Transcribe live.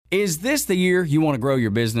Is this the year you want to grow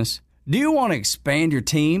your business? Do you want to expand your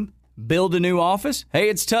team? Build a new office? Hey,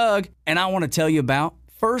 it's Tug, and I want to tell you about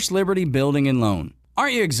First Liberty Building and Loan.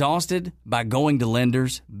 Aren't you exhausted by going to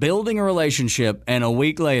lenders, building a relationship, and a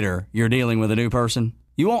week later, you're dealing with a new person?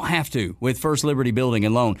 You won't have to with First Liberty Building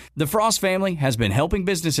and Loan. The Frost family has been helping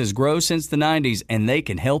businesses grow since the 90s, and they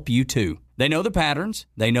can help you too. They know the patterns,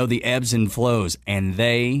 they know the ebbs and flows, and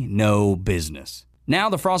they know business. Now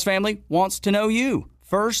the Frost family wants to know you.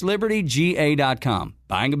 FirstLibertyGA.com.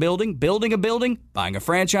 Buying a building, buying a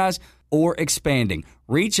franchise, or expanding.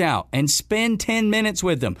 Reach out and spend 10 minutes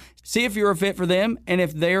with them. See if you're a fit for them and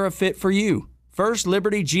if they're a fit for you.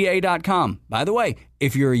 FirstLibertyGA.com. By the way,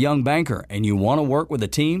 if you're a young banker and you want to work with a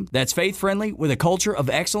team that's faith-friendly with a culture of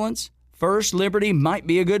excellence, First Liberty might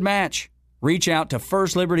be a good match. Reach out to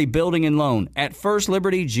First Liberty Building and Loan at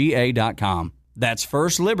FirstLibertyGA.com. That's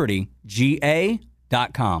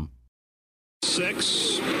FirstLibertyGA.com.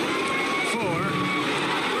 6, 4, 3.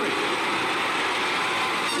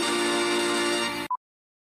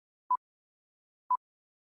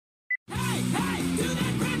 Hey, do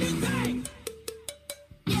that brand new thing!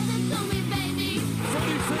 Give it to me, baby!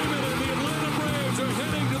 Freddie Freeman and the Atlanta Braves are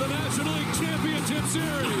heading to the National League Championship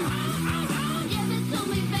Series. Give it to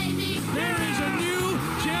me, baby! There is a new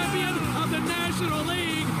champion of the National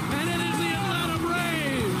League, and it is the Atlanta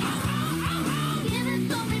Braves. Give it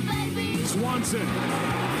to me, baby! Swanson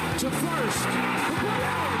to first. The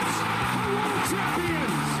Braves are world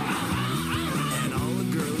champions. And all the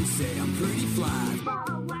girls say I'm pretty fly.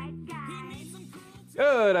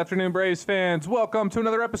 Good afternoon, Braves fans. Welcome to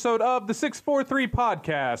another episode of the 643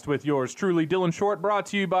 Podcast with yours truly, Dylan Short, brought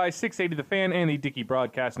to you by 680 The Fan and the Dickey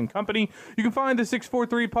Broadcasting Company. You can find the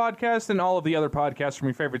 643 Podcast and all of the other podcasts from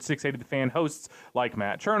your favorite 680 The Fan hosts like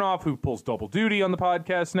Matt Chernoff, who pulls double duty on the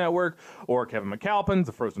podcast network, or Kevin McAlpin,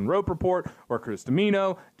 The Frozen Rope Report, or Chris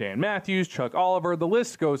Domino, Dan Matthews, Chuck Oliver. The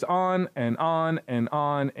list goes on and on and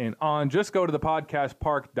on and on. Just go to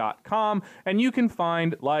thepodcastpark.com and you can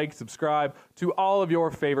find, like, subscribe to all of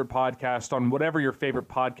your favorite podcast on whatever your favorite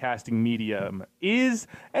podcasting medium is,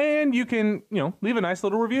 and you can, leave a nice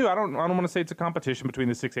little review. I don't want to say it's a competition between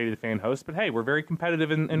the 680 The Fan hosts, but hey, we're very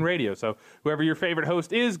competitive in radio, so whoever your favorite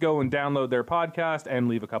host is, go and download their podcast and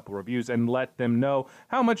leave a couple reviews and let them know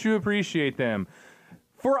how much you appreciate them.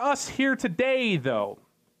 For us here today, though,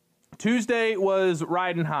 Tuesday was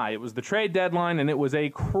riding high. It was the trade deadline, and it was a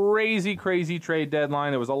crazy, crazy trade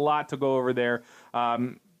deadline. There was a lot to go over there.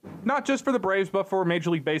 Not just for the Braves, but for Major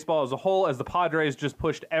League Baseball as a whole, as the Padres just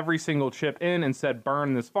pushed every single chip in and said,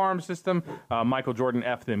 burn this farm system. Michael Jordan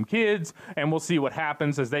F them kids, and we'll see what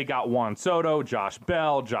happens as they got Juan Soto, Josh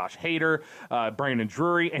Bell, Josh Hader, Brandon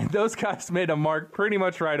Drury, and those guys made a mark pretty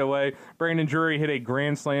much right away. Brandon Drury hit a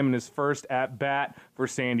grand slam in his first at-bat for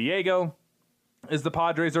San Diego, as the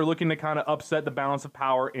Padres are looking to kind of upset the balance of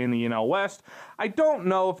power in the NL West. I don't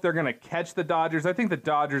know if they're going to catch the Dodgers. I think the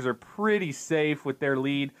Dodgers are pretty safe with their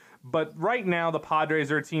lead. But right now, the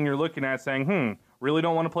Padres are a team you're looking at saying, really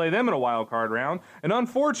don't want to play them in a wild card round. And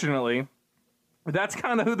unfortunately, that's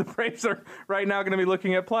kind of who the Braves are right now going to be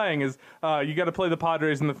looking at playing, is you got to play the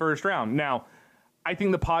Padres in the first round. Now, I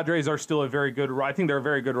think the Padres are still a very good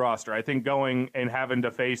roster. I think going and having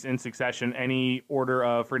to face in succession any order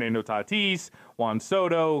of Fernando Tatis, Juan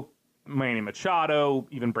Soto, Manny Machado,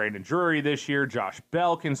 even Brandon Drury this year, Josh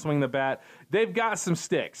Bell can swing the bat. They've got some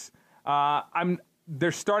sticks.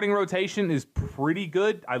 Their starting rotation is pretty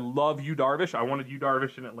good. I love Yu Darvish. I wanted Yu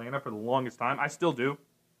Darvish in Atlanta for the longest time. I still do,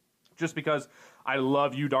 just because I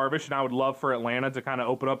love Yu Darvish, and I would love for Atlanta to kind of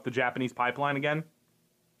open up the Japanese pipeline again.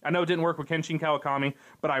 I know it didn't work with Kenshin Kawakami,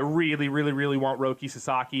 but I really, really, really want Roki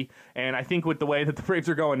Sasaki. And I think with the way that the Braves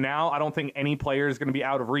are going now, I don't think any player is going to be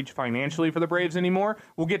out of reach financially for the Braves anymore.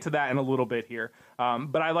 We'll get to that in a little bit here.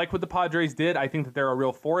 But I like what the Padres did. I think that they're a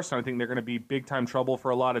real force, and I think they're going to be big-time trouble for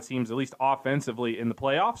a lot of teams, at least offensively, in the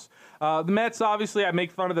playoffs. The Mets, obviously, I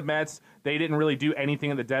make fun of the Mets. They didn't really do anything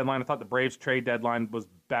at the deadline. I thought the Braves trade deadline was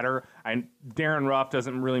better. And Darren Ruff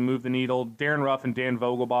doesn't really move the needle. Darren Ruff and Dan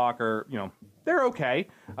Vogelbach are, they're okay.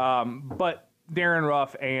 But Darren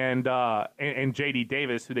Ruff and J.D.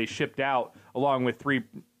 Davis, who they shipped out along with 3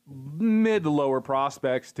 mid to lower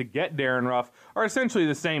prospects to get Darren Ruff, are essentially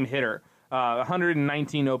the same hitter.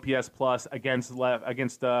 119 OPS plus against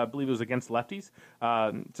I believe it was against lefties.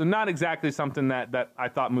 So not exactly something that I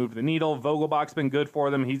thought moved the needle. Vogelbach's been good for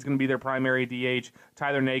them. He's going to be their primary DH.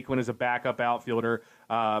 Tyler Naquin is a backup outfielder,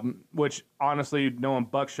 which honestly, knowing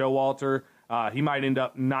Buck Showalter, he might end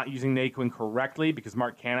up not using Naquin correctly because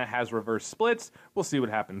Mark Canha has reverse splits. We'll see what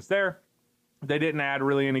happens there. They didn't add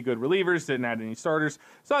really any good relievers, didn't add any starters.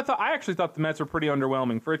 So I actually thought the Mets were pretty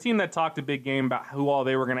underwhelming. For a team that talked a big game about who all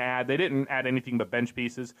they were going to add, they didn't add anything but bench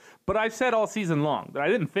pieces. But I've said all season long that I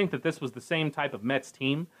didn't think that this was the same type of Mets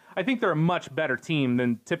team. I think they're a much better team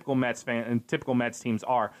than typical Mets teams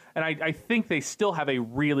are. And I think they still have a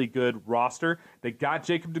really good roster. They got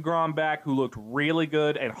Jacob deGrom back, who looked really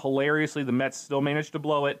good, and hilariously, the Mets still managed to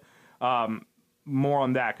blow it. More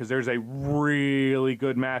on that, because there's a really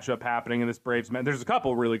good matchup happening in this Braves-Mets. There's a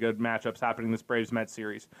couple really good matchups happening in this Braves-Mets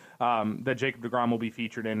series that Jacob deGrom will be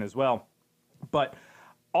featured in as well. But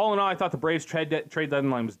all in all, I thought the Braves trade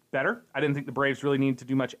deadline was better. I didn't think the Braves really needed to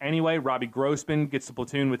do much anyway. Robbie Grossman gets the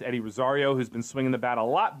platoon with Eddie Rosario, who's been swinging the bat a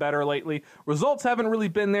lot better lately. Results haven't really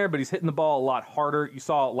been there, but he's hitting the ball a lot harder. You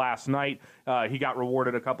saw it last night. He got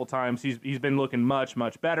rewarded a couple times. He's been looking much,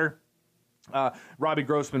 much better. Robbie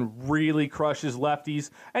Grossman really crushes lefties,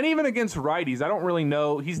 and even against righties, I don't really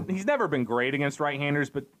know. He's never been great against right-handers,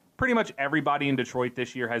 but pretty much everybody in Detroit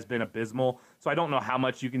this year has been abysmal. So I don't know how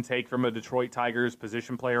much you can take from a Detroit Tigers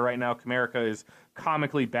position player right now. Comerica is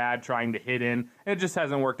comically bad trying to hit in, and it just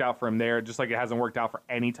hasn't worked out for him there, just like it hasn't worked out for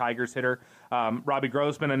any Tigers hitter. Robbie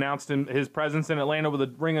Grossman announced his presence in Atlanta with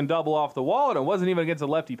a ring and double off the wall, and it wasn't even against a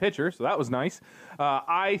lefty pitcher, so that was nice.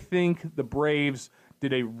 I think the Braves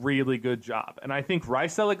did a really good job. And I think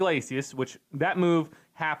Raisel Iglesias, which that move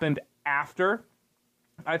happened after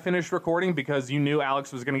I finished recording because you knew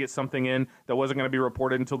Alex was going to get something in that wasn't going to be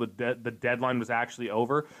reported until the deadline was actually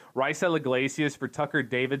over. Raisel Iglesias for Tucker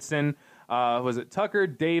Davidson. Was it Tucker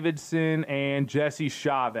Davidson and Jesse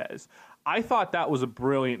Chavez? I thought that was a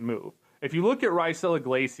brilliant move. If you look at Raisel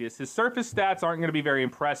Iglesias, his surface stats aren't going to be very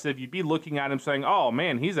impressive. You'd be looking at him saying, oh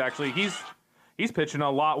man, he's pitching a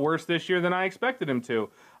lot worse this year than I expected him to.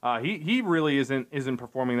 He really isn't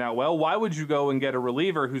performing that well. Why would you go and get a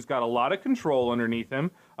reliever who's got a lot of control underneath him,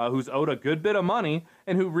 who's owed a good bit of money,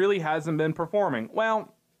 and who really hasn't been performing?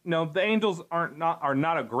 Well, no, the Angels are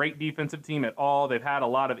not a great defensive team at all. They've had a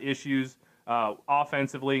lot of issues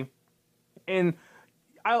offensively, and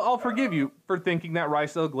I'll forgive you for thinking that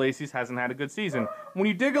Raisel Iglesias hasn't had a good season. When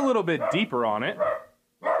you dig a little bit deeper on it.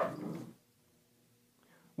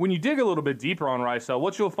 When you dig a little bit deeper on Raisel,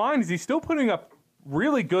 what you'll find is he's still putting up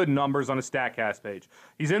really good numbers on a StatCast page.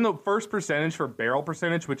 He's in the first percentage for barrel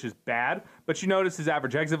percentage, which is bad, but you notice his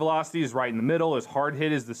average exit velocity is right in the middle, his hard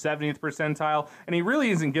hit is the 70th percentile, and he really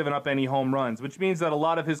isn't giving up any home runs, which means that a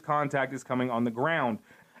lot of his contact is coming on the ground.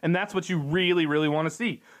 And that's what you really, really want to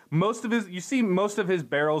see. You see most of his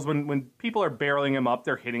barrels, when people are barreling him up,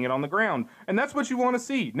 they're hitting it on the ground. And that's what you want to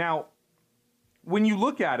see. Now, when you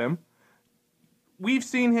look at him, we've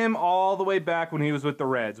seen him all the way back when he was with the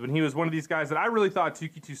Reds, when he was one of these guys that I really thought,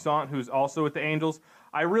 Touki Toussaint, who's also with the Angels,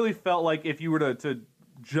 I really felt like if you were to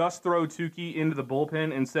just throw Touki into the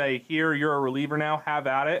bullpen and say, here, you're a reliever now, have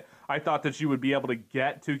at it, I thought that you would be able to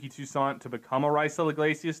get Touki Toussaint to become a Raisel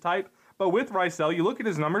Iglesias type. But with Raisel, you look at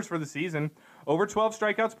his numbers for the season, over 12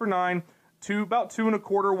 strikeouts per nine, about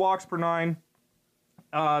 2.25 walks per nine.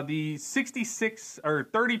 The 66 or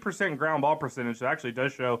 30% ground ball percentage actually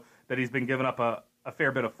does show that he's been giving up a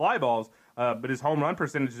fair bit of fly balls, but his home run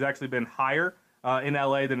percentage has actually been higher in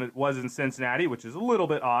LA than it was in Cincinnati, which is a little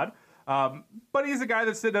bit odd. But he's a guy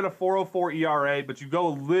that's sitting at a 4.04 ERA, but you go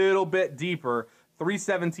a little bit deeper,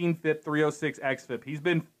 3.17 FIP, 3.06 xFIP. He's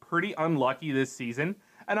been pretty unlucky this season,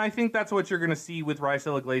 and I think that's what you're going to see with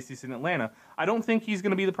Raisel Iglesias in Atlanta. I don't think he's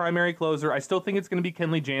going to be the primary closer. I still think it's going to be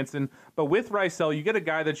Kenley Jansen, but with Raisel, you get a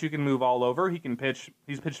guy that you can move all over. He can pitch.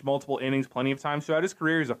 He's pitched multiple innings plenty of times throughout his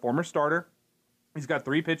career. He's a former starter. He's got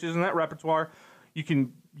 3 pitches in that repertoire. You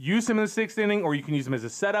can use him in the 6th inning, or you can use him as a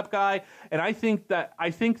setup guy. And I think that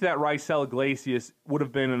Raisel Iglesias would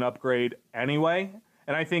have been an upgrade anyway.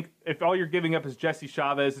 And I think if all you're giving up is Jesse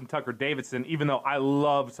Chavez and Tucker Davidson, even though I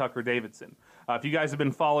love Tucker Davidson. If you guys have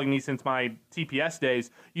been following me since my TPS days,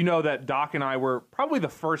 you know that Doc and I were probably the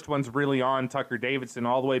first ones really on Tucker Davidson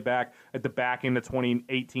all the way back at the back end of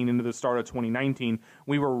 2018 into the start of 2019.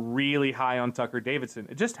 We were really high on Tucker Davidson.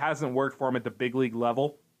 It just hasn't worked for him at the big league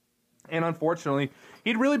level. And unfortunately,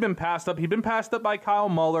 he'd really been passed up. He'd been passed up by Kyle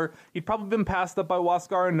Muller. He'd probably been passed up by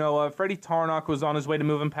Huascar Ynoa. Freddie Tarnok was on his way to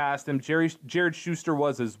moving past him. Jared Schuster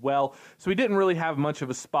was as well. So he didn't really have much of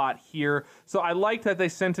a spot here. So I like that they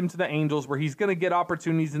sent him to the Angels, where he's going to get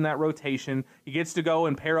opportunities in that rotation. He gets to go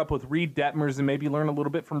and pair up with Reed Detmers and maybe learn a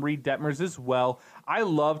little bit from Reed Detmers as well. I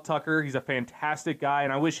love Tucker. He's a fantastic guy,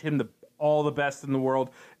 and I wish him all the best in the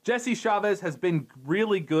world. Jesse Chavez has been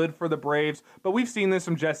really good for the Braves, but we've seen this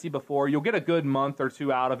from Jesse before. You'll get a good month or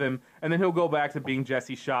two out of him, and then he'll go back to being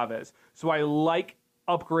Jesse Chavez. So I like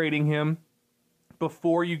upgrading him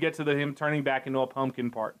before you get to him turning back into a pumpkin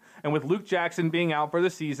part. And with Luke Jackson being out for the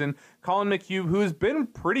season, Colin McHugh, who has been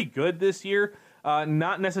pretty good this year,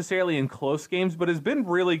 not necessarily in close games, but has been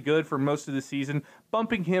really good for most of the season,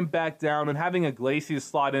 bumping him back down and having Iglesias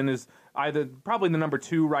slot in as either probably the number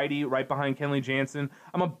 2 righty right behind Kenley Jansen.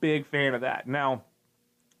 I'm a big fan of that. Now,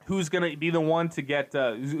 who's going to be the one to get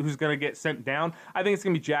who's going to get sent down? I think it's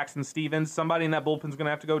going to be Jackson Stevens. Somebody in that bullpen's going to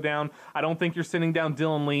have to go down. I don't think you're sending down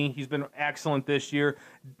Dylan Lee. He's been excellent this year.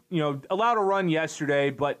 Allowed a run yesterday,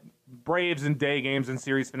 but Braves and day games and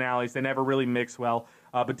series finales, they never really mix well.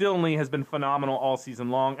 But Dylan Lee has been phenomenal all season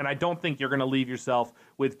long, and I don't think you're going to leave yourself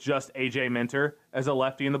with just A.J. Minter as a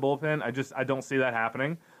lefty in the bullpen. I don't see that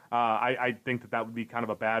happening. I think that would be kind of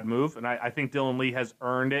a bad move, and I think Dylan Lee has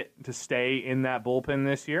earned it to stay in that bullpen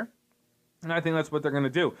this year, and I think that's what they're going to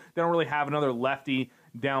do. They don't really have another lefty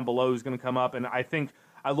down below who's going to come up, and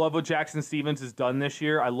I love what Jackson Stevens has done this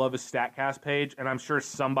year. I love his StatCast page, and I'm sure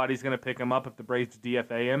somebody's going to pick him up if the Braves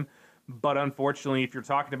DFA him, but unfortunately, if you're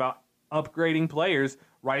talking about upgrading players,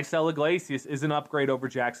 Raisel Iglesias is an upgrade over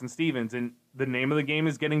Jackson Stevens, and the name of the game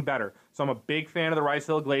is getting better. So I'm a big fan of the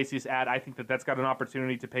Raisel Iglesias ad. I think that that's got an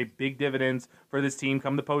opportunity to pay big dividends for this team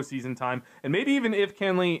come the postseason time. And maybe even if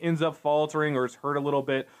Kenley ends up faltering or is hurt a little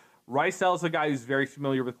bit, Raisel is a guy who's very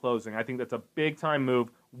familiar with closing. I think that's a big-time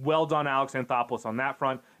move. Well done, Alex Anthopoulos, on that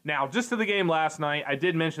front. Now, just to the game last night, I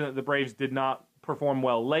did mention that the Braves did not perform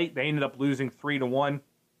well late. They ended up losing 3-1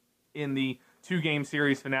 in the 2-game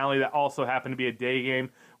series finale that also happened to be a day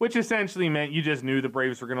game, which essentially meant you just knew the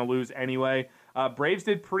Braves were going to lose anyway. Braves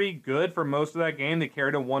did pretty good for most of that game. They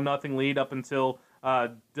carried a 1-0 lead up until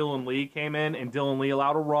Dylan Lee came in, and Dylan Lee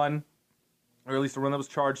allowed a run, or at least a run that was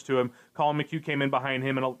charged to him. Colin McHugh came in behind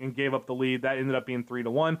him and gave up the lead. That ended up being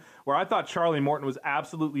 3-1, where I thought Charlie Morton was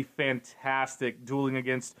absolutely fantastic dueling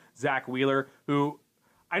against Zach Wheeler, who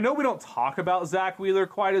I know we don't talk about Zach Wheeler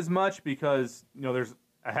quite as much because there's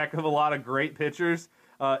a heck of a lot of great pitchers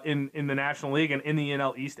in the National League and in the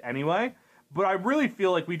NL East anyway. But I really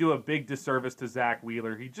feel like we do a big disservice to Zach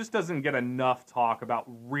Wheeler. He just doesn't get enough talk about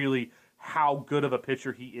really how good of a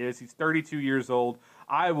pitcher he is. He's 32 years old.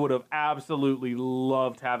 I would have absolutely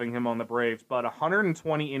loved having him on the Braves, but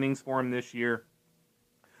 120 innings for him this year.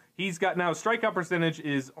 He's got now strikeout percentage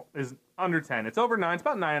is under 10. It's over 9. It's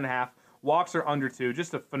about 9.5. Walks are under 2.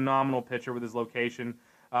 Just a phenomenal pitcher with his location.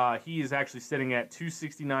 He is actually sitting at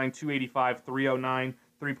 269, 285, 309,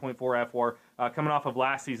 3.4 F4, coming off of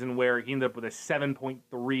last season where he ended up with a 7.3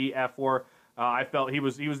 F4. I felt he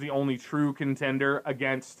was the only true contender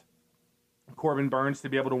against Corbin Burns to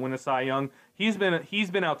be able to win a Cy Young. He's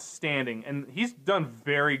been outstanding, and he's done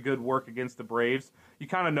very good work against the Braves. You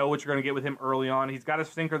kind of know what you're going to get with him early on. He's got a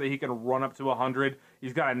sinker that he can run up to 100.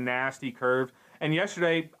 He's got a nasty curve. And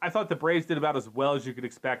yesterday, I thought the Braves did about as well as you could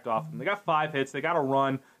expect off them. They got 5 hits. They got a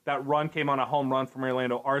run. That run came on a home run from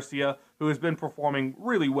Orlando Arcia, who has been performing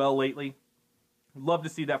really well lately. Love to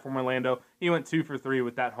see that from Orlando. He went 2 for 3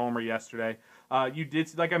 with that homer yesterday. You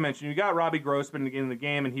did, like I mentioned, you got Robbie Grossman in the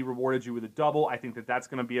game, and he rewarded you with a double. I think that that's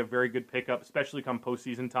going to be a very good pickup, especially come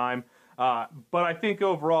postseason time. But I think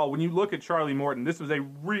overall, when you look at Charlie Morton, this was a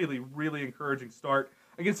really, really encouraging start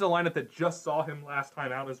against a lineup that just saw him last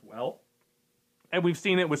time out as well. And we've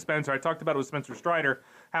seen it with Spencer. I talked about it with Spencer Strider,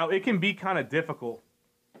 how it can be kind of difficult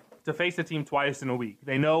to face a team twice in a week.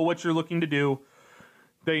 They know what you're looking to do.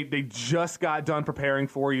 They just got done preparing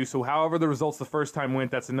for you. So however the results the first time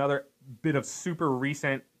went, that's another bit of super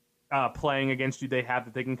recent playing against you they have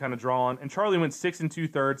that they can kind of draw on. And Charlie went 6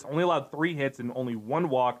 2/3, only allowed 3 hits and only 1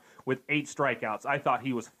 walk with 8 strikeouts. I thought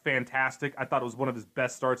he was fantastic. I thought it was one of his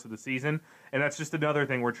best starts of the season. And that's just another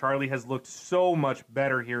thing where Charlie has looked so much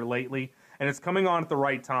better here lately. And it's coming on at the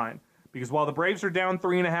right time. Because while the Braves are down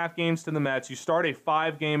 3.5 games to the Mets, you start a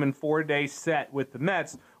 5-game and 4-day set with the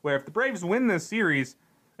Mets, where if the Braves win this series,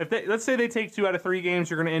 let's say they take 2 out of 3 games,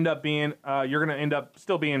 you're going to end up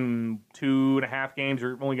still being 2.5 games.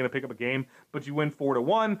 You're only going to pick up a game, but you win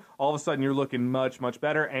 4-1. All of a sudden, you're looking much, much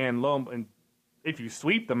better. And if you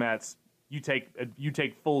sweep the Mets, you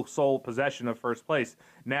take full sole possession of first place.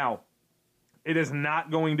 Now, it is not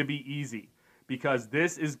going to be easy, because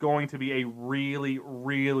this is going to be a really,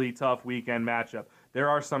 really tough weekend matchup. There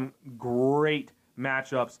are some great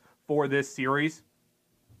matchups for this series.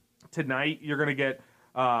 Tonight, you're going to get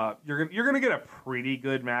a pretty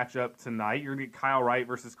good matchup tonight. You're going to get Kyle Wright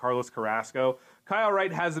versus Carlos Carrasco. Kyle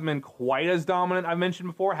Wright hasn't been quite as dominant, I've mentioned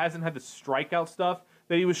before, hasn't had the strikeout stuff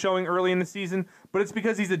that he was showing early in the season, but it's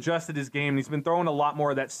because he's adjusted his game. He's been throwing a lot more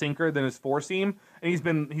of that sinker than his four seam, and he's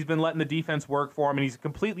been letting the defense work for him, and he's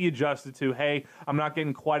completely adjusted to, hey, I'm not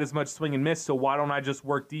getting quite as much swing and miss, so why don't I just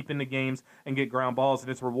work deep into games and get ground balls?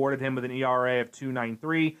 And it's rewarded him with an ERA of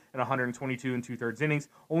 2.93 and 122 and 2/3 innings,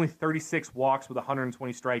 only 36 walks with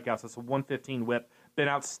 120 strikeouts. That's a 115 whip. Been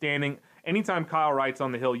outstanding. Anytime Kyle Wright's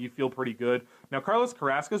on the hill, you feel pretty good. Now, Carlos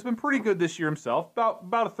Carrasco's been pretty good this year himself,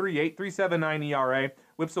 about a 3.8, 3.79 ERA,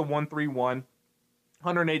 whips a 1.31,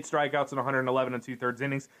 108 strikeouts and 111 and 2/3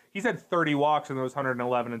 innings. He's had 30 walks in those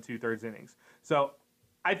 111 and 2/3 innings. So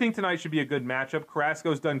I think tonight should be a good matchup.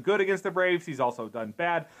 Carrasco's done good against the Braves. He's also done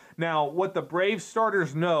bad. Now, what the Braves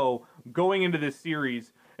starters know going into this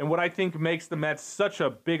series, and what I think makes the Mets such a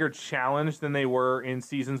bigger challenge than they were in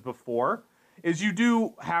seasons before, is you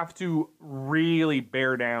do have to really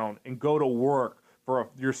bear down and go to work for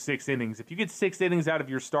your 6 innings. If you get 6 innings out of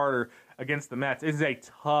your starter against the Mets, it is a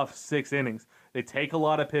tough 6 innings. They take a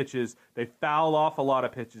lot of pitches. They foul off a lot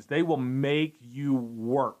of pitches. They will make you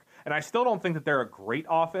work. And I still don't think that they're a great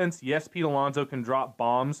offense. Yes, Pete Alonso can drop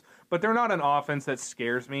bombs, but they're not an offense that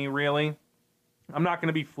scares me, really. I'm not going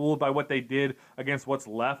to be fooled by what they did against what's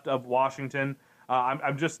left of Washington.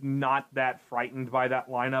 I'm just not that frightened by that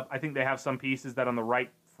lineup. I think they have some pieces that on the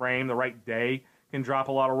right frame, the right day, can drop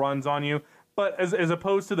a lot of runs on you. But as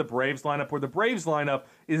opposed to the Braves lineup, where the Braves lineup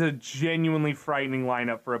is a genuinely frightening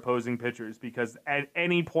lineup for opposing pitchers, because at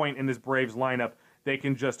any point in this Braves lineup, they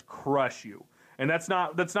can just crush you. And that's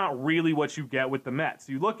not really what you get with the Mets.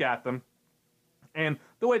 You look at them, and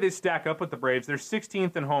the way they stack up with the Braves, they're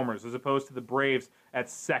 16th in homers as opposed to the Braves at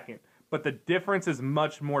second. But the difference is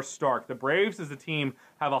much more stark. The Braves as a team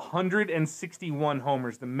have 161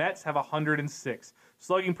 homers. The Mets have 106.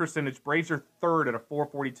 Slugging percentage, Braves are third at a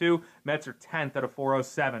 442. Mets are 10th at a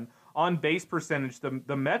 407. On base percentage,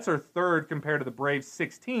 the Mets are third compared to the Braves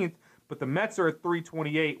 16th, but the Mets are at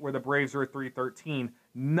 328 where the Braves are at 313.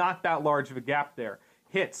 Not that large of a gap there.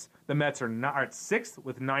 Hits, the Mets are at 6th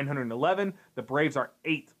with 911. The Braves are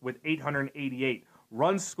 8th with 888.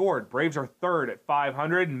 Runs scored, Braves are 3rd at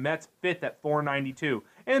 500, Mets 5th at 492.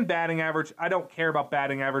 And batting average, I don't care about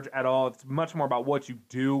batting average at all. It's much more about what you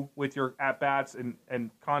do with your at-bats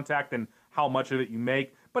and contact and how much of it you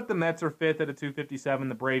make. But the Mets are 5th at a 257,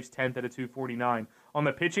 the Braves 10th at a 249. On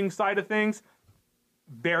the pitching side of things,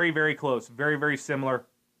 very, very close, very, very similar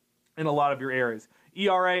in a lot of your areas.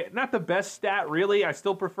 ERA, not the best stat, really. I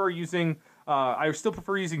still prefer using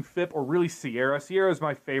FIP or really Sierra. Sierra is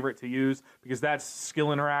my favorite to use because that's skill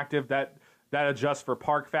interactive. That adjusts for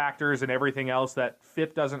park factors and everything else that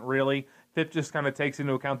FIP doesn't really. FIP just kind of takes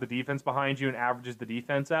into account the defense behind you and averages the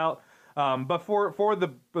defense out. But for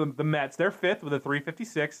the Mets, they're 5th with a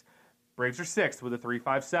 356. Braves are 6th with a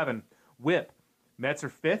 357. WHIP, Mets are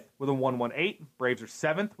 5th with a 118. Braves are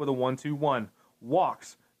 7th with a 121.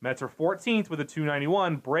 Walks, Mets are 14th with a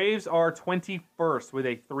 291. Braves are 21st with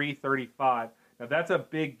a 335. Now, that's a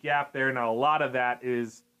big gap there. Now, a lot of that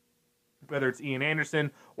is whether it's Ian Anderson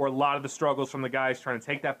or a lot of the struggles from the guys trying to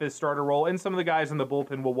take that 5th starter role, and some of the guys in the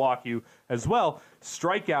bullpen will walk you as well.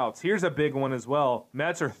 Strikeouts, here's a big one as well.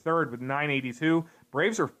 Mets are 3rd with 982.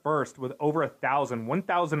 Braves are 1st with over 1,000,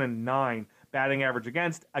 1,009 batting average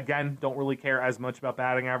against. Again, don't really care as much about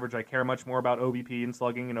batting average. I care much more about OBP and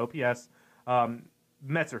slugging and OPS.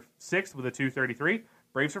 Mets are 6th with a 233.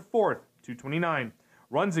 Braves are 4th, 229.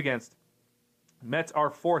 Runs against, Mets are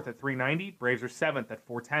 4th at 390. Braves are 7th at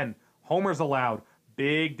 410. Homers allowed,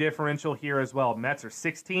 big differential here as well. Mets are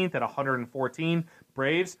 16th at 114.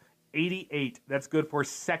 Braves, 88. That's good for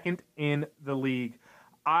 2nd in the league.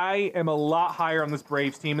 I am a lot higher on this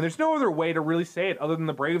Braves team, and there's no other way to really say it other than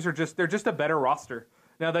the Braves are they're just a better roster.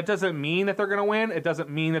 Now, that doesn't mean that they're going to win. It doesn't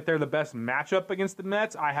mean that they're the best matchup against the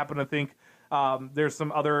Mets. I happen to think there's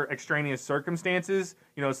some other extraneous circumstances,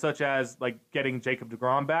 such as like getting Jacob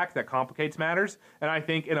deGrom back that complicates matters. And I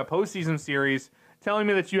think in a postseason series, telling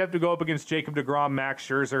me that you have to go up against Jacob deGrom, Max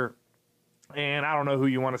Scherzer, and I don't know who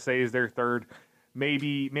you want to say is their third.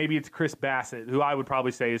 Maybe it's Chris Bassett, who I would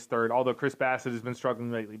probably say is third, although Chris Bassett has been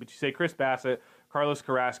struggling lately. But you say Chris Bassett, Carlos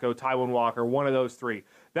Carrasco, Taijuan Walker, one of those three.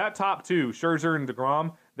 That top two, Scherzer and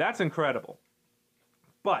deGrom, that's incredible.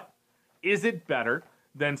 But is it better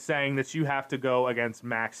than saying that you have to go against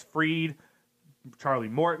Max Fried, Charlie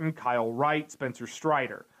Morton, Kyle Wright, Spencer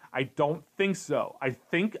Strider? I don't think so. I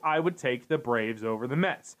think I would take the Braves over the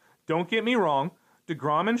Mets. Don't get me wrong.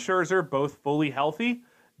 deGrom and Scherzer both fully healthy.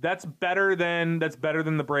 That's better than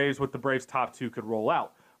the Braves, what the Braves' top two could roll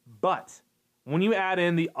out. But when you add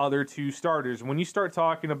in the other two starters, when you start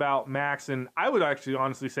talking about Max, and I would actually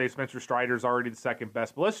honestly say Spencer Strider is already the second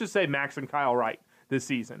best, but let's just say Max and Kyle Wright this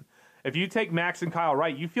season. If you take Max and Kyle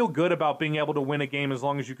Wright, you feel good about being able to win a game as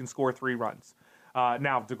long as you can score 3 runs.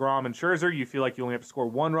 Now, DeGrom and Scherzer, you feel like you only have to score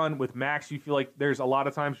 1 run. With Max, you feel like there's a lot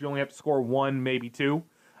of times you only have to score 1, maybe 2.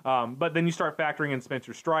 But then you start factoring in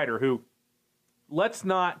Spencer Strider, who let's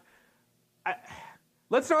not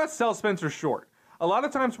sell Spencer short. A lot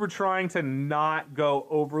of times we're trying to not go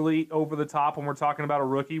overly over the top when we're talking about a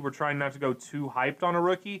rookie. We're trying not to go too hyped on a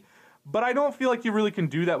rookie. But I don't feel like you really can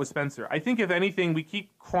do that with Spencer. I think, if anything, we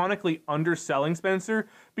keep chronically underselling Spencer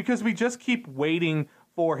because we just keep waiting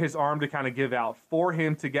for his arm to kind of give out, for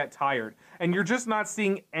him to get tired. And you're just not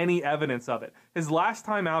seeing any evidence of it. His last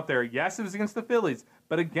time out there, yes, it was against the Phillies.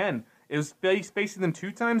 But again, it was facing them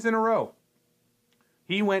 2 times in a row.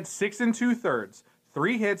 He went 6 2/3,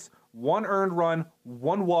 3 hits, 1 earned run,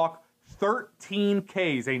 1 walk, 13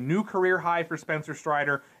 Ks, a new career high for Spencer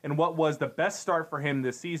Strider, and what was the best start for him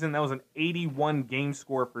this season. That was an 81 game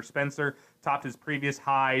score for Spencer, topped his previous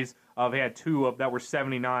highs. He had 2 that were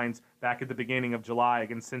 79s back at the beginning of July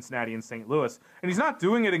against Cincinnati and St. Louis. And he's not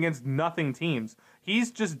doing it against nothing teams.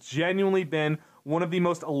 He's just genuinely been one of the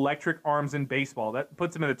most electric arms in baseball. That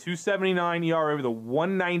puts him at a 2.79 ERA with a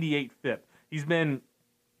 1.98 FIP. He's been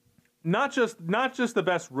not just the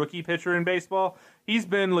best rookie pitcher in baseball, he's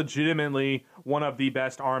been legitimately one of the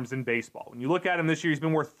best arms in baseball. When you look at him this year, he's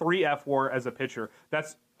been worth 3 F-WAR as a pitcher.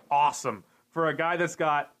 That's awesome for a guy that's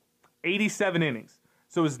got 87 innings.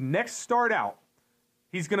 So his next start out,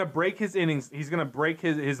 he's going to break his innings. He's going to break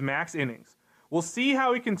his max innings. We'll see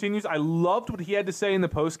how he continues. I loved what he had to say in the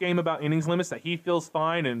postgame about innings limits, that he feels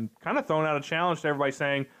fine, and kind of throwing out a challenge to everybody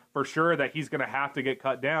saying for sure that he's going to have to get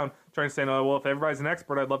cut down. Trying to say, no, well, if everybody's an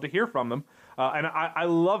expert, I'd love to hear from them. And I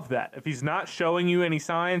love that. If he's not showing you any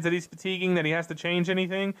signs that he's fatiguing, that he has to change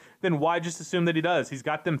anything, then why just assume that he does? He's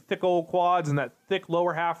got them thick old quads and that thick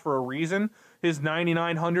lower half for a reason. His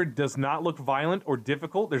 9,900 does not look violent or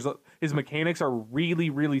difficult. His mechanics are really,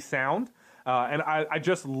 really sound. And I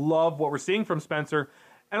just love what we're seeing from Spencer.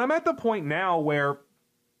 And I'm at the point now where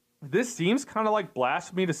this seems kind of like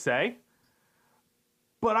blasphemy to say,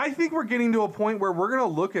 but I think we're getting to a point where we're going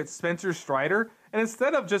to look at Spencer Strider, and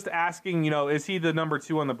instead of just asking, is he the number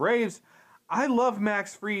 2 on the Braves, I love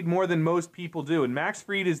Max Fried more than most people do. And Max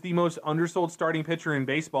Fried is the most undersold starting pitcher in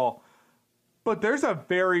baseball. But there's a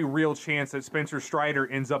very real chance that Spencer Strider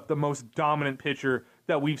ends up the most dominant pitcher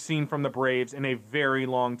that we've seen from the Braves in a very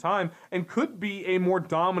long time, and could be a more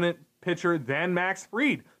dominant pitcher than Max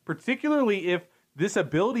Fried, particularly if this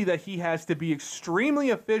ability that he has to be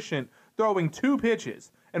extremely efficient throwing 2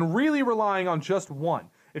 pitches and really relying on just 1.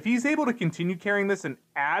 If he's able to continue carrying this and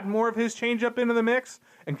add more of his changeup into the mix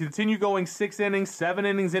and continue going 6 innings, 7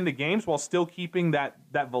 innings into games while still keeping that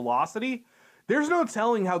velocity, there's no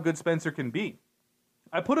telling how good Spencer can be.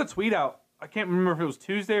 I put a tweet out, I can't remember if it was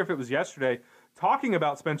Tuesday or if it was yesterday, talking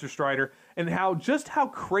about Spencer Strider and how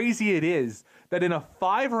crazy it is that in a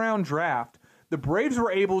 5-round draft, the Braves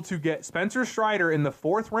were able to get Spencer Strider in the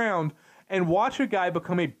 4th round and watch a guy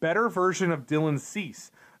become a better version of Dylan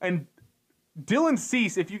Cease. And Dylan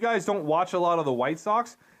Cease, if you guys don't watch a lot of the White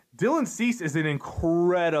Sox, Dylan Cease is an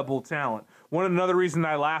incredible talent. Another reason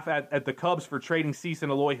I laugh at the Cubs for trading Cease and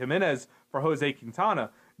Eloy Jimenez for Jose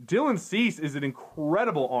Quintana. Dylan Cease is an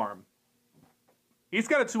incredible arm. He's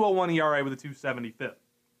got a 2.01 ERA with a 2.70 FIP.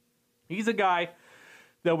 He's a guy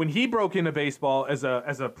that when he broke into baseball as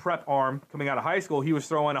a prep arm coming out of high school, he was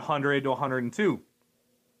throwing 100 to 102.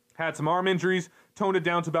 Had some arm injuries, toned it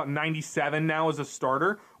down to about 97 now as a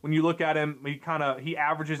starter. When you look at him, he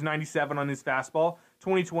averages 97 on his fastball.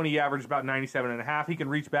 2020 he averaged about 97.5. He can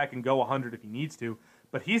reach back and go 100 if he needs to.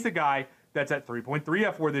 But he's a guy that's at 3.3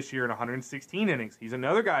 F-WAR this year in 116 innings. He's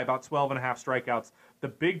another guy about 12.5 strikeouts. The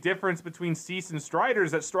big difference between Cease and Strider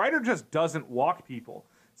is that Strider just doesn't walk people.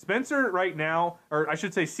 Spencer right now, or I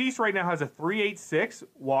should say Cease right now has a 3.86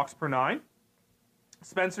 walks per 9.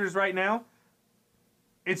 Spencer's right now,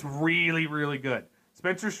 it's really, really good.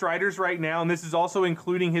 Spencer Strider's right now, and this is also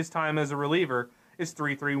including his time as a reliever, is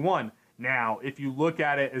 3.31. Now, if you look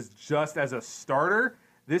at it as just as a starter,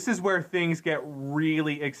 this is where things get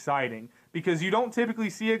really exciting, because you don't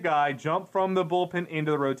typically see a guy jump from the bullpen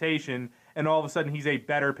into the rotation and all of a sudden he's a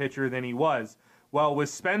better pitcher than he was. Well, with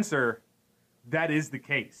Spencer, that is the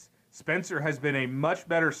case. Spencer has been a much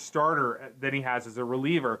better starter than he has as a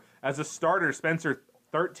reliever. As a starter, Spencer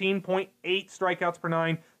 13.8 strikeouts per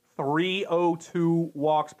 9, 302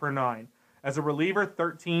 walks per 9. As a reliever,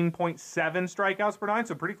 13.7 strikeouts per 9,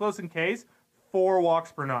 so pretty close in Ks, 4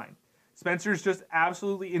 walks per 9. Spencer's just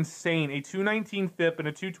absolutely insane. A 219 FIP and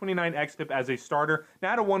a 229 xFIP as a starter. Now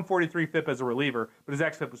had a 143 FIP as a reliever, but his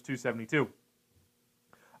xFIP was 272.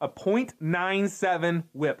 A .97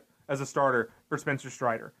 WHIP as a starter for Spencer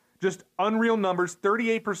Strider. Just unreal numbers,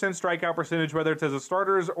 38% strikeout percentage, whether it's as a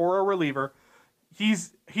starter or a reliever.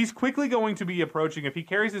 He's quickly going to be approaching, if he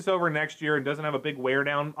carries this over next year and doesn't have a big wear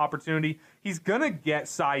down opportunity, he's going to get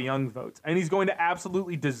Cy Young votes, and he's going to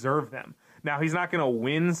absolutely deserve them. Now, he's not going to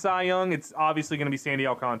win Cy Young. It's obviously going to be Sandy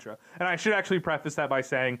Alcantara. And I should actually preface that by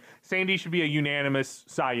saying Sandy should be a unanimous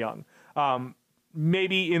Cy Young,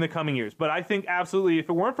 maybe in the coming years. But I think absolutely, if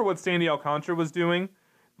it weren't for what Sandy Alcantara was doing,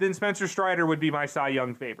 then Spencer Strider would be my Cy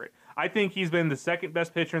Young favorite. I think he's been the second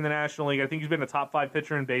best pitcher in the National League. I think he's been a top 5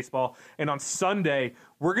 pitcher in baseball. And on Sunday,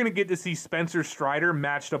 we're going to get to see Spencer Strider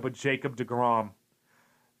matched up with Jacob deGrom.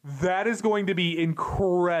 That is going to be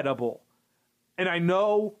incredible. And I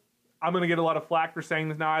know I'm going to get a lot of flack for saying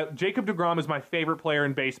this now. Jacob deGrom is my favorite player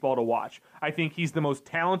in baseball to watch. I think he's the most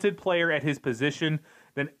talented player at his position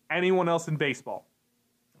than anyone else in baseball.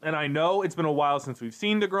 And I know it's been a while since we've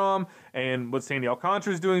seen deGrom, and what Sandy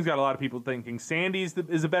Alcantara is doing has got a lot of people thinking Sandy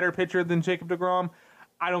is a better pitcher than Jacob deGrom.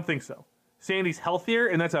 I don't think so. Sandy's healthier,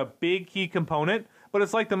 and that's a big key component, but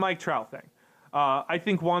it's like the Mike Trout thing. I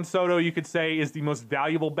think Juan Soto, you could say, is the most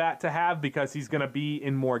valuable bat to have because he's going to be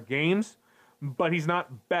in more games, but he's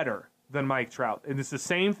not better than Mike Trout. And it's the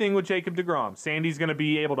same thing with Jacob deGrom. Sandy's going to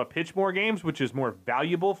be able to pitch more games, which is more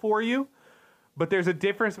valuable for you. But there's a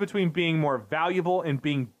difference between being more valuable and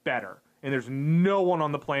being better. And there's no one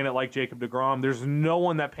on the planet like Jacob deGrom. There's no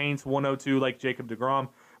one that paints 102 like Jacob deGrom.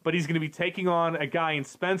 But he's going to be taking on a guy in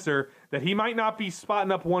Spencer that he might not be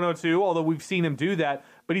spotting up 102, although we've seen him do that.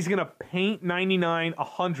 But he's going to paint 99,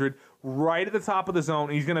 100 right at the top of the zone.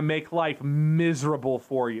 And he's going to make life miserable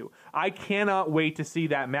for you. I cannot wait to see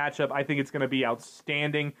that matchup. I think it's going to be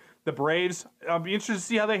outstanding. The Braves, I'll be interested to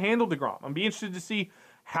see how they handle deGrom. I'll be interested to see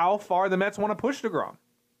how far the Mets want to push deGrom,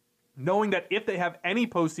 knowing that if they have any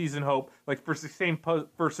postseason hope, like for sustained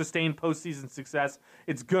postseason success,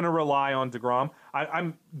 it's going to rely on deGrom.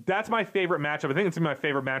 That's my favorite matchup. I think it's my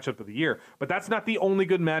favorite matchup of the year. But that's not the only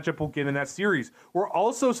good matchup we'll get in that series. We're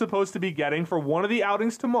also supposed to be getting, for one of the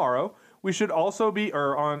outings tomorrow, we should also be,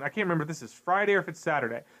 or on, I can't remember if this is Friday or if it's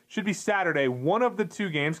Saturday. Should be Saturday, one of the two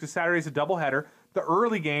games, because Saturday's a doubleheader. The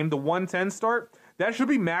early game, the 1:10 start, that should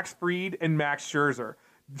be Max Fried and Max Scherzer.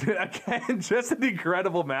 Again, just an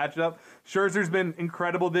incredible matchup. Scherzer's been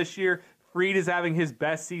incredible this year. Fried is having his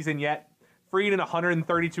best season yet. Fried in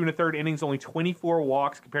 132 and a third innings, only 24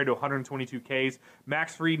 walks compared to 122 Ks.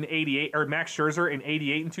 Max Scherzer in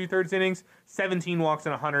 88 and 2/3 innings, 17 walks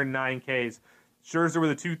and 109 Ks. Scherzer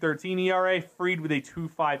with a 2.13 ERA, Fried with a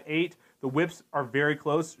 2.58. The whips are very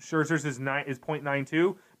close. Scherzer's is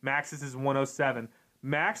 .92. Max's is 107.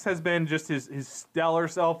 Max has been just his stellar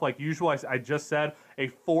self, like usual. I just said, a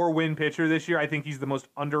 4-win pitcher this year. I think he's the most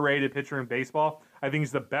underrated pitcher in baseball. I think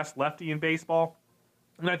he's the best lefty in baseball.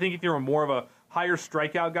 And I think if you're more of a higher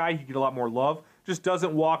strikeout guy, he get a lot more love. Just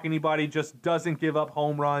doesn't walk anybody, just doesn't give up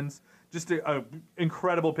home runs. Just an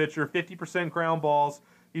incredible pitcher, 50% ground balls.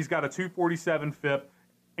 He's got a 247 FIP.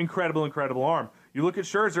 Incredible arm. You look at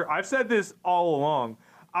Scherzer, I've said this all along.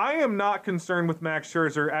 I am not concerned with Max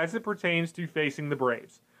Scherzer as it pertains to facing the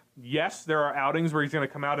Braves. Yes, there are outings where he's going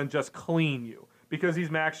to come out and just clean you because he's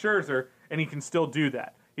Max Scherzer and he can still do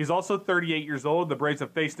that. He's also 38 years old. The Braves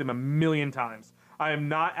have faced him a million times. I am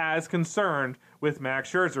not as concerned with Max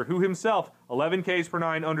Scherzer, who himself, 11 Ks per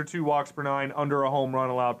 9, under 2 walks per 9, under a home run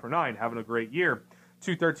allowed per 9, having a great year.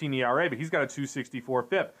 2.13 ERA, but he's got a 2.64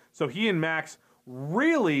 FIP. So he and Max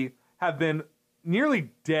really have been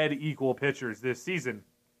nearly dead equal pitchers this season.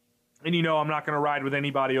 And you know I'm not going to ride with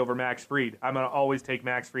anybody over Max Fried. I'm going to always take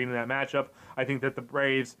Max Fried in that matchup. I think that the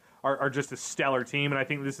Braves are just a stellar team, and I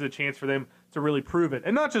think this is a chance for them to really prove it.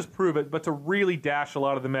 And not just prove it, but to really dash a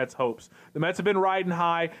lot of the Mets' hopes. The Mets have been riding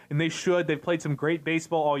high, and they should. They've played some great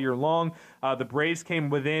baseball all year long. The Braves came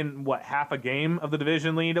within, half a game of the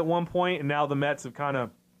division lead at one point, and now the Mets have kind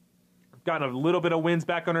of gotten a little bit of wins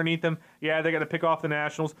back underneath them. Yeah, they got to pick off the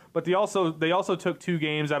Nationals, but they also took 2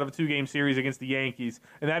 games out of a 2-game series against the Yankees,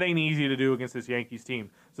 and that ain't easy to do against this Yankees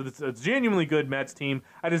team. So it's a genuinely good Mets team.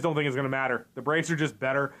 I just don't think it's going to matter. The Braves are just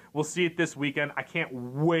better. We'll see it this weekend. I can't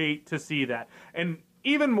wait to see that. And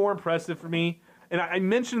even more impressive for me, and I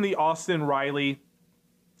mentioned the Austin Riley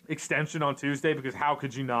extension on Tuesday because how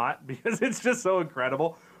could you not? Because it's just so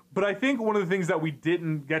incredible. But I think one of the things that we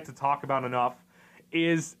didn't get to talk about enough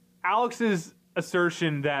is Alex's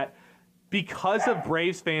assertion that because of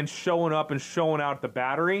Braves fans showing up and showing out at the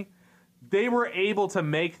Battery, they were able to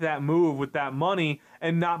make that move with that money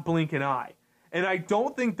and not blink an eye. And I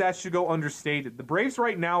don't think that should go understated. The Braves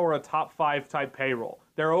right now are a top 5 type payroll.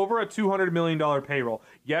 They're over a $200 million payroll.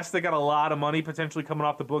 Yes, they got a lot of money potentially coming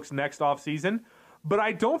off the books next offseason, But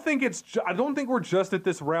I don't think we're just at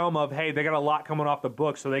this realm of, hey, they got a lot coming off the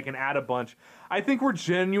books so they can add a bunch. I think we're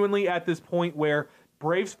genuinely at this point where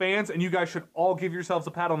Braves fans, and you guys should all give yourselves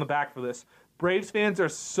a pat on the back for this, Braves fans are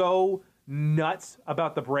so nuts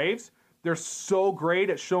about the Braves. They're so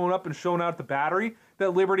great at showing up and showing out at the Battery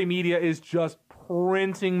that Liberty Media is just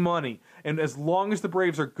printing money. And as long as the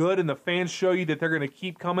Braves are good and the fans show you that they're going to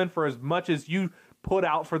keep coming for as much as you put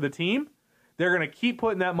out for the team, they're going to keep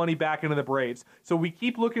putting that money back into the Braves. So we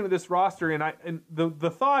keep looking at this roster, and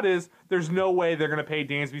the thought is there's no way they're going to pay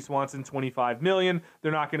Dansby Swanson $25 million.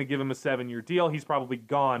 They're not going to give him a 7-year deal. He's probably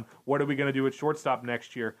gone. What are we going to do at shortstop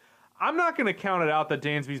next year? I'm not going to count it out that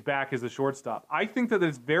Dansby's back as a shortstop. I think that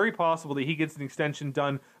it's very possible that he gets an extension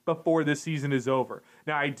done before this season is over.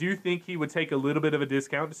 Now, I do think he would take a little bit of a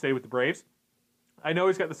discount to stay with the Braves. I know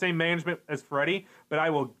he's got the same management as Freddie, but I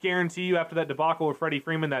will guarantee you after that debacle with Freddie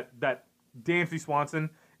Freeman that Dansby Swanson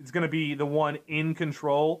is going to be the one in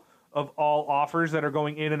control of all offers that are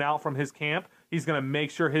going in and out from his camp. He's going to make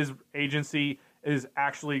sure his agency is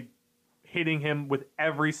actually hitting him with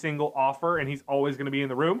every single offer, and he's always going to be in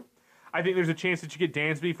the room. I think there's a chance that you get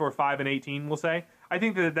Dansby for 5 and 18, we'll say. I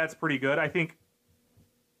think that's pretty good. I think,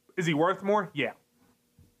 is he worth more? Yeah.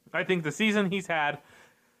 I think the season he's had,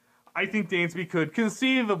 I think Dansby could,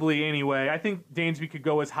 conceivably anyway, I think Dansby could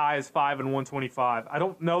go as high as 5 and 125. I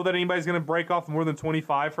don't know that anybody's going to break off more than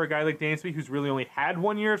 25 for a guy like Dansby, who's really only had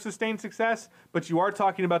 1 year of sustained success, but you are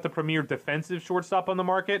talking about the premier defensive shortstop on the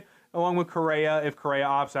market, along with Correa if Correa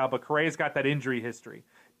opts out, but Correa's got that injury history.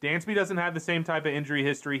 Dansby doesn't have the same type of injury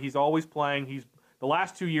history. He's always playing. The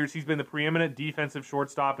last 2 years, he's been the preeminent defensive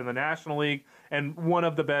shortstop in the National League and one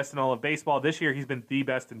of the best in all of baseball. This year, he's been the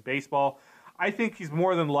best in baseball. I think he's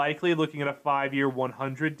more than likely looking at a 5-year,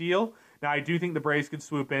 100 deal. Now, I do think the Braves could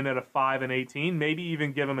swoop in at a 5 and 18, maybe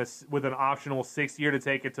even give him with an optional 6-year to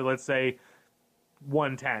take it to, let's say,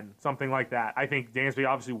 110, something like that. I think Dansby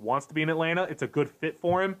obviously wants to be in Atlanta. It's a good fit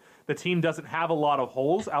for him. The team doesn't have a lot of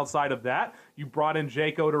holes outside of that. You brought in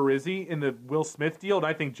Jake Odorizzi in the Will Smith deal, and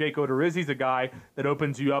I think Jake Odorizzi's a guy that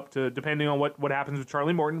opens you up to, depending on what happens with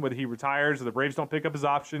Charlie Morton, whether he retires or the Braves don't pick up his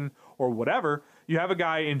option or whatever, you have a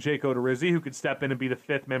guy in Jake Odorizzi who could step in and be the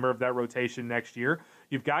 5th member of that rotation next year.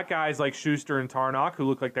 You've got guys like Schuster and Tarnock who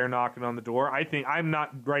look like they're knocking on the door. I think I'm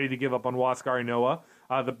not ready to give up on Huascar Noah.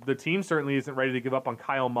 The team certainly isn't ready to give up on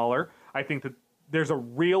Kyle Muller. I think that there's a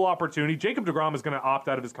real opportunity. Jacob deGrom is going to opt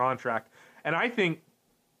out of his contract. And I think,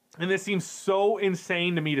 and this seems so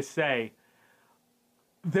insane to me to say,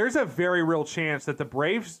 there's a very real chance that the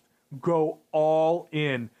Braves go all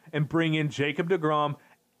in and bring in Jacob deGrom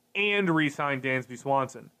and re-sign Dansby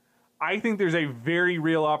Swanson. I think there's a very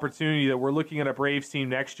real opportunity that we're looking at a Braves team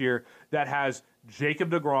next year that has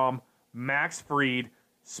Jacob deGrom, Max Fried,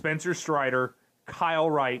 Spencer Strider, Kyle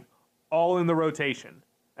Wright, all in the rotation.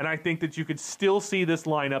 And I think that you could still see this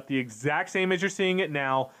lineup the exact same as you're seeing it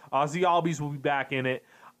now. Ozzy Albies will be back in it.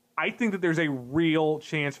 I think that there's a real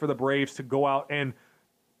chance for the Braves to go out, and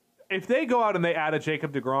if they go out and they add a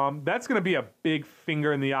Jacob deGrom, that's going to be a big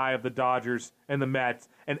finger in the eye of the Dodgers and the Mets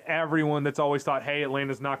and everyone that's always thought, hey,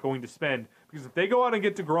 Atlanta's not going to spend. Because if they go out and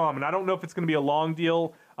get deGrom, and I don't know if it's going to be a long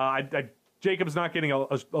deal, Jacob's not getting a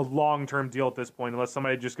long-term deal at this point unless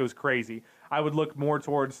somebody just goes crazy. I would look more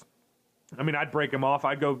towards, I'd break him off.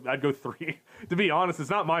 I'd go 3. To be honest, it's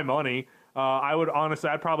not my money.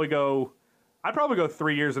 I'd probably go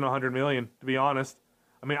 3 years and $100 million, to be honest.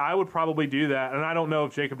 I would probably do that, and I don't know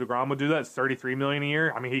if Jacob deGrom would do that. It's $33 million a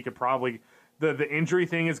year. He could probably. The injury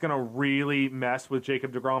thing is going to really mess with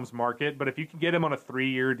Jacob deGrom's market. But if you can get him on a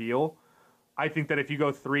 3-year deal, I think that if you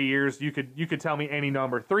go 3 years, you could tell me any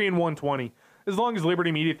number, 3 and 120. As long as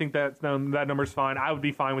Liberty Media think that number's fine, I would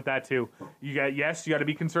be fine with that too. You got to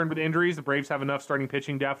be concerned with injuries. The Braves have enough starting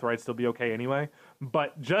pitching depth, or I'd still be okay anyway.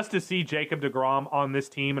 But just to see Jacob deGrom on this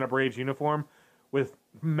team in a Braves uniform with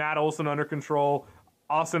Matt Olson under control,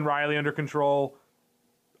 Austin Riley under control,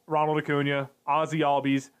 Ronald Acuna, Ozzy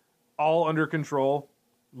Albies, all under control,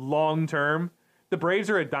 long term. The Braves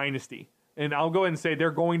are a dynasty. And I'll go ahead and say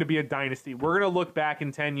they're going to be a dynasty. We're going to look back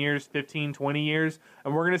in 10 years, 15, 20 years,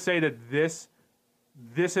 and we're going to say that this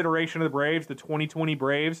iteration of the Braves, the 2020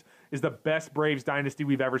 Braves, is the best Braves dynasty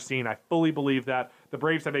we've ever seen. I fully believe that. The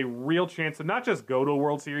Braves have a real chance to not just go to a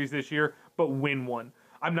World Series this year, but win one.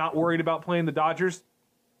 I'm not worried about playing the Dodgers.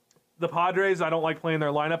 The Padres, I don't like playing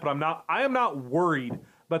their lineup, but I am not worried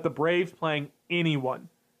about the Braves playing anyone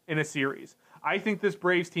in a series. I think this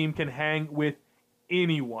Braves team can hang with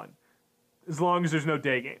anyone as long as there's no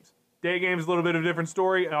day games. Day games is a little bit of a different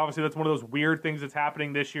story, and obviously that's one of those weird things that's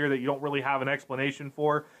happening this year that you don't really have an explanation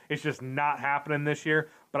for. It's just not happening this year.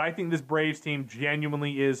 but I think this Braves team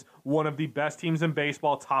genuinely is one of the best teams in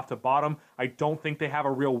baseball, top to bottom. I don't think they have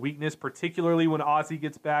a real weakness, particularly when Ozzie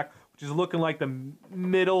gets back, which is looking like the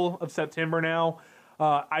middle of September now.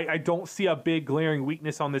 I don't see a big glaring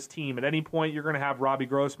weakness on this team. At any point, you're going to have Robbie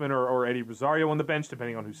Grossman or Eddie Rosario on the bench,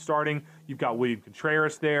 depending on who's starting. You've got William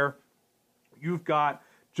Contreras there. You've got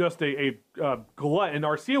just a glut, and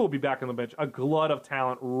Arcia will be back on the bench, a glut of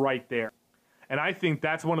talent right there. And I think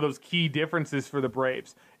that's one of those key differences for the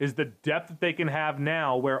Braves, is the depth that they can have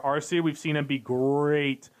now, where Arcia, we've seen him be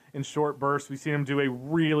great in short bursts. We've seen him do a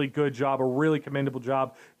really good job, a really commendable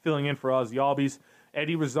job filling in for Ozzie Albies.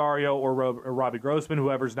 Eddie Rosario or Robbie Grossman,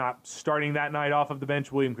 whoever's not starting that night off of the bench.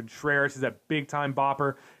 William Contreras is a big-time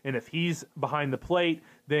bopper, and if he's behind the plate,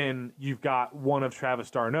 then you've got one of Travis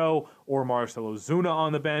d'Arnaud or Marcell Ozuna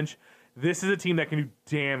on the bench. This is a team that can do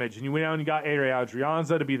damage, and you went out and you got Ehire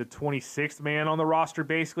Adrianza to be the 26th man on the roster,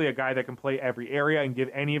 basically, a guy that can play every area and give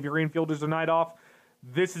any of your infielders a night off.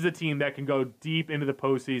 This is a team that can go deep into the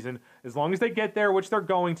postseason. As long as they get there, which they're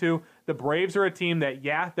going to, the Braves are a team that,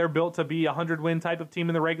 they're built to be a 100-win type of team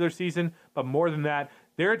in the regular season, but more than that,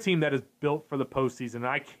 they're a team that is built for the postseason, and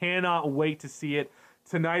I cannot wait to see it.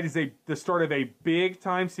 Tonight is the start of a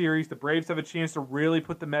big-time series. The Braves have a chance to really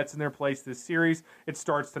put the Mets in their place this series. It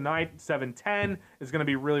starts tonight, 7:10 is going to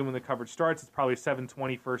be really when the coverage starts. It's probably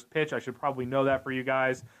 7:20 first pitch. I should probably know that for you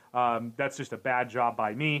guys. That's just a bad job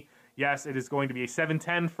by me. Yes, it is going to be a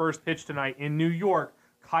 7:10 first pitch tonight in New York.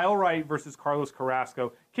 Kyle Wright versus Carlos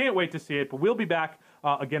Carrasco. Can't wait to see it, but we'll be back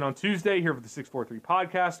again on Tuesday here for the 643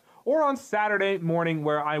 podcast, or on Saturday morning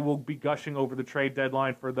where I will be gushing over the trade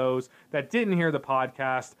deadline for those that didn't hear the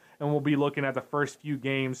podcast, and we'll be looking at the first few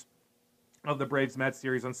games of the Braves-Mets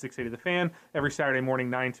series on 680 The Fan every Saturday morning,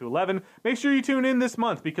 9 to 11. Make sure you tune in this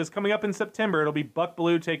month, because coming up in September, it'll be Buck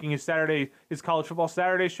Bellew taking his College Football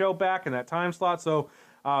Saturday show back in that time slot, so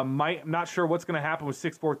I'm not sure what's going to happen with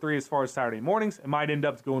 643 as far as Saturday mornings. It might end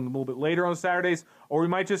up going a little bit later on Saturdays, or we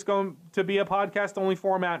might just go to be a podcast-only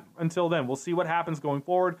format until then. We'll see what happens going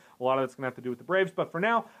forward. A lot of it's going to have to do with the Braves, but for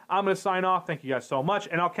now, I'm going to sign off. Thank you guys so much,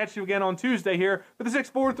 and I'll catch you again on Tuesday here for the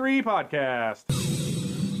 643 podcast.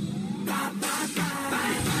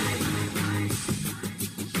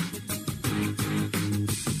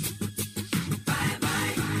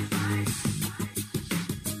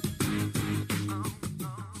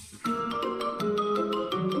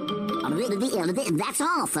 That's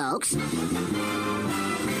all, folks.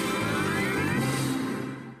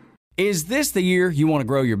 Is this the year you want to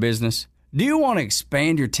grow your business? Do you want to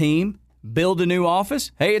expand your team? Build a new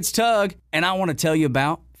office? Hey, it's Tug, and I want to tell you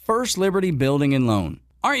about First Liberty Building and Loan.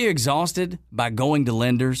 Aren't you exhausted by going to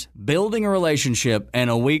lenders, building a relationship, and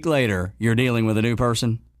a week later, you're dealing with a new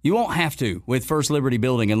person? You won't have to with First Liberty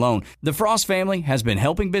Building and Loan. The Frost family has been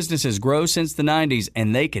helping businesses grow since the 90s,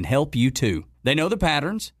 and they can help you too. They know the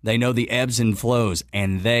patterns, they know the ebbs and flows,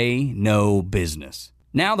 and they know business.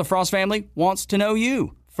 Now the Frost family wants to know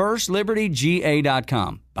you.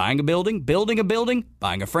 FirstLibertyGA.com. Buying a building, building a building,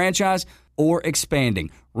 buying a franchise, or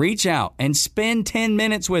expanding. Reach out and spend 10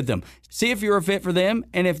 minutes with them. See if you're a fit for them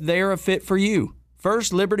and if they're a fit for you.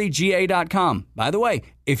 FirstLibertyGA.com. By the way,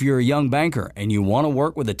 if you're a young banker and you want to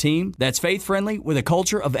work with a team that's faith-friendly with a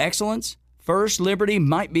culture of excellence, First Liberty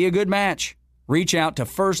might be a good match. Reach out to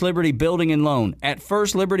First Liberty Building and Loan at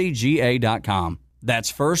FirstLibertyGA.com.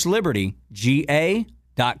 That's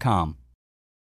FirstLibertyGA.com.